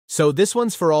So this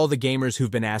one's for all the gamers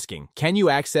who've been asking, can you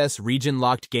access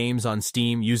region-locked games on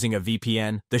Steam using a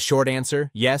VPN? The short answer,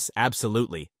 yes,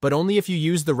 absolutely. But only if you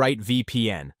use the right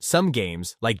VPN. Some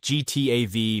games, like GTA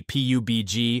V,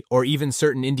 PUBG, or even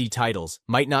certain indie titles,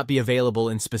 might not be available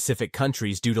in specific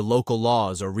countries due to local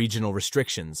laws or regional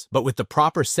restrictions. But with the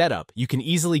proper setup, you can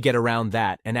easily get around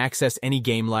that and access any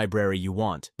game library you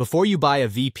want. Before you buy a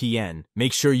VPN,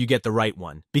 make sure you get the right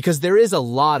one, because there is a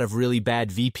lot of really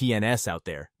bad VPNs out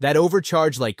there that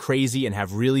overcharge like crazy and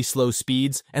have really slow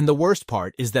speeds, and the worst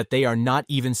part is that they are not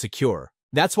even secure.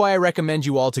 That's why I recommend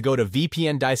you all to go to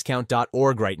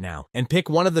vpndiscount.org right now and pick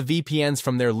one of the VPNs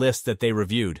from their list that they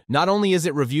reviewed. Not only is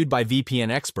it reviewed by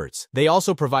VPN experts, they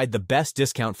also provide the best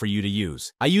discount for you to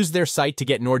use. I used their site to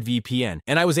get NordVPN,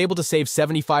 and I was able to save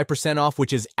 75% off,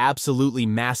 which is absolutely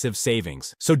massive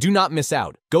savings. So do not miss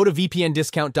out. Go to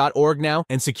vpndiscount.org now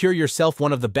and secure yourself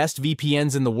one of the best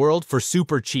VPNs in the world for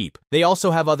super cheap. They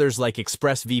also have others like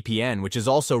ExpressVPN, which is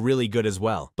also really good as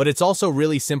well. But it's also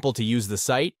really simple to use the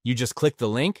site. You just click the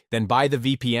link, then buy the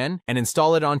VPN, and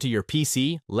install it onto your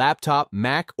PC, laptop,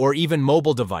 Mac, or even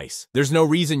mobile device. There's no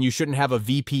reason you shouldn't have a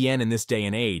VPN in this day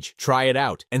and age. Try it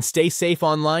out, and stay safe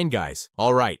online, guys.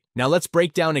 Alright, now let's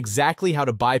break down exactly how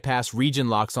to bypass region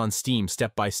locks on Steam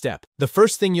step by step. The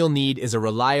first thing you'll need is a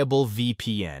reliable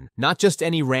VPN, not just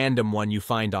any random one you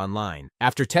find online.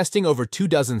 After testing over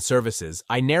 24 services,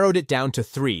 I narrowed it down to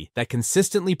 3 that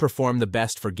consistently perform the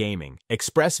best for gaming: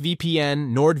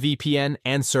 ExpressVPN, NordVPN,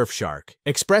 and Surfshark.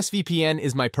 ExpressVPN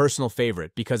is my personal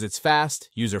favorite because it's fast,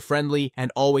 user-friendly, and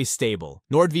always stable.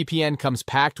 NordVPN comes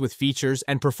packed with features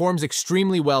and performs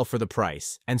extremely well for the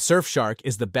price. And Surfshark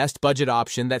is the best budget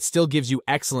option that still gives you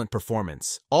excellent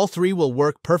performance. All 3 will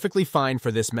work perfectly fine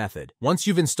for this method. Once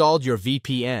you've installed your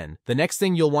VPN, the next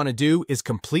thing you'll want to do is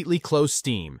completely close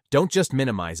Steam. Don't just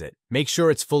minimize it. Make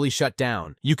sure it's fully shut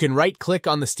down. You can right-click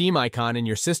on the Steam icon in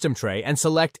your system tray and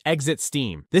select Exit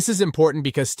Steam. This is important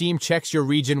because Steam checks your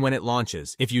region when it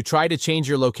launches. If you try to change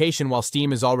your location while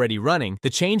Steam is already running, the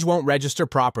change won't register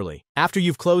properly. After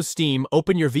you've closed Steam,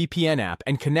 open your VPN app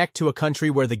and connect to a country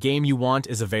where the game you want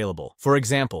is available. For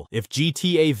example, if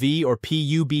GTA V or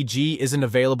PUBG isn't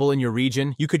available in your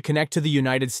region, you could connect to the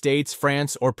United States,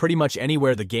 France, or pretty much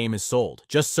anywhere the game is sold.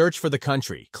 Just search for the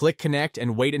country, click Connect,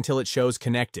 and wait until it shows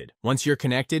Connected. Once you're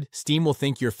connected, Steam will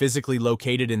think you're physically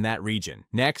located in that region.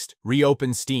 Next,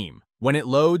 reopen Steam. When it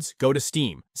loads, go to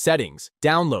Steam, Settings,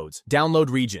 Downloads, Download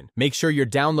Region. Make sure your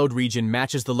download region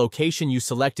matches the location you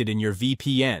selected in your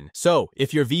VPN. So,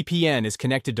 if your VPN is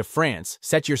connected to France,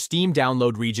 set your Steam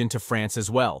download region to France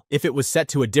as well. If it was set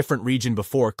to a different region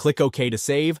before, click OK to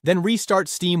save, then restart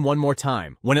Steam one more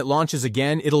time. When it launches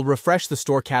again, it'll refresh the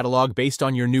store catalog based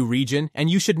on your new region, and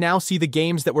you should now see the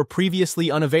games that were previously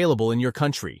unavailable in your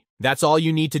country. That's all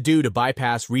you need to do to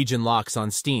bypass region locks on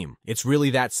Steam. It's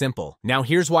really that simple. Now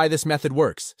here's why this method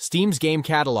works. Steam's game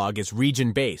catalog is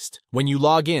region-based. When you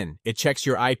log in, it checks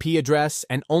your IP address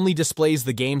and only displays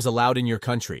the games allowed in your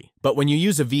country. But when you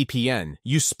use a VPN,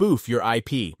 you spoof your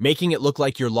IP, making it look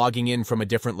like you're logging in from a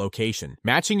different location.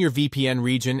 Matching your VPN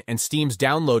region and Steam's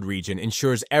download region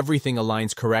ensures everything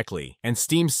aligns correctly, and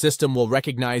Steam's system will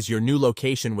recognize your new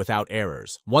location without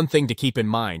errors. One thing to keep in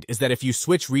mind is that if you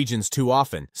switch regions too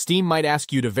often, Steam might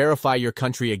ask you to verify your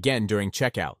country again during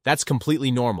checkout. That's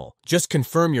completely normal. Just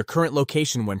confirm your current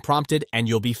location when prompted and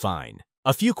you'll be fine.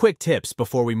 A few quick tips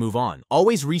before we move on.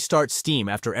 Always restart Steam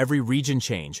after every region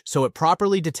change so it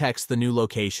properly detects the new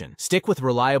location. Stick with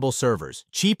reliable servers.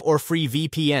 Cheap or free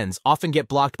VPNs often get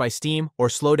blocked by Steam or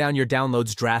slow down your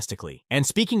downloads drastically. And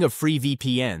speaking of free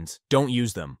VPNs, don't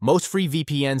use them. Most free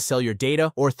VPNs sell your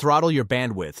data or throttle your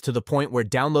bandwidth to the point where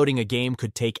downloading a game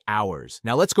could take hours.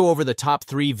 Now let's go over the top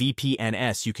 3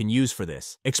 VPNs you can use for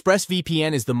this.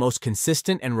 ExpressVPN is the most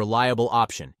consistent and reliable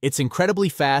option. It's incredibly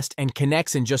fast and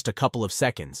connects in just a couple of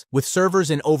seconds. With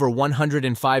servers in over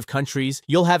 105 countries,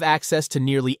 you'll have access to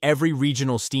nearly every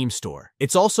regional Steam store.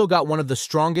 It's also got one of the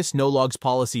strongest no-logs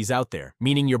policies out there,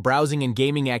 meaning your browsing and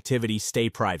gaming activities stay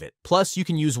private. Plus, you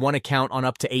can use one account on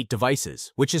up to 8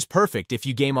 devices, which is perfect if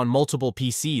you game on multiple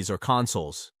PCs or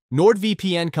consoles.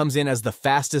 NordVPN comes in as the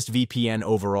fastest VPN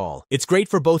overall. It's great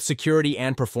for both security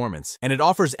and performance, and it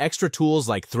offers extra tools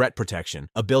like threat protection,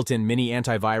 a built-in mini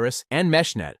antivirus, and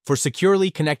MeshNet for securely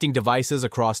connecting devices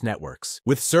across networks.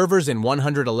 With servers in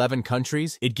 111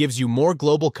 countries, it gives you more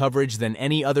global coverage than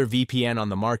any other VPN on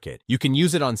the market. You can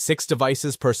use it on 6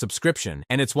 devices per subscription,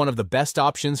 and it's one of the best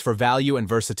options for value and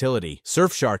versatility.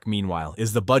 Surfshark, meanwhile,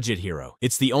 is the budget hero.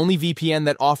 It's the only VPN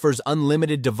that offers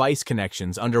unlimited device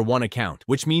connections under one account,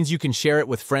 which means means you can share it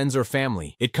with friends or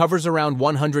family. It covers around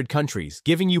 100 countries,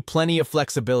 giving you plenty of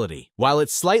flexibility. While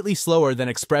it's slightly slower than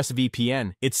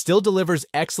ExpressVPN, it still delivers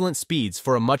excellent speeds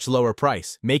for a much lower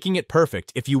price, making it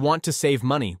perfect if you want to save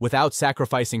money without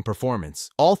sacrificing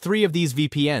performance. All three of these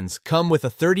VPNs come with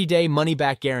a 30-day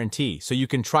money-back guarantee, so you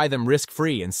can try them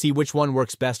risk-free and see which one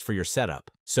works best for your setup.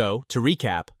 So, to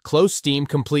recap, close Steam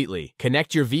completely.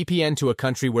 Connect your VPN to a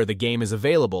country where the game is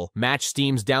available, match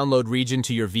Steam's download region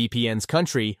to your VPN's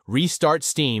country, restart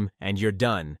Steam, and you're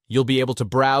done. You'll be able to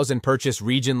browse and purchase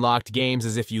region-locked games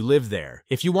as if you live there.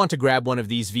 If you want to grab one of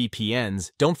these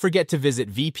VPNs, don't forget to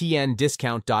visit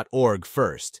vpndiscount.org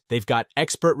first. They've got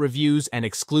expert reviews and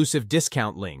exclusive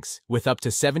discount links, with up to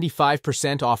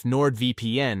 75% off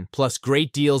NordVPN, plus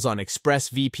great deals on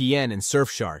ExpressVPN and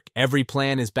Surfshark. Every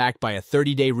plan is backed by a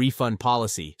 30-day refund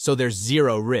policy, so there's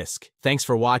zero risk. Thanks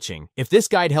for watching. If this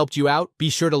guide helped you out, be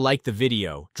sure to like the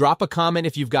video, drop a comment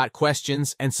if you've got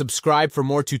questions, and subscribe for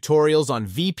more tutorials on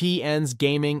VPNs,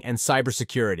 gaming, and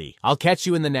cybersecurity. I'll catch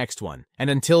you in the next one. And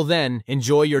until then,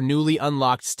 enjoy your newly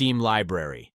unlocked Steam library.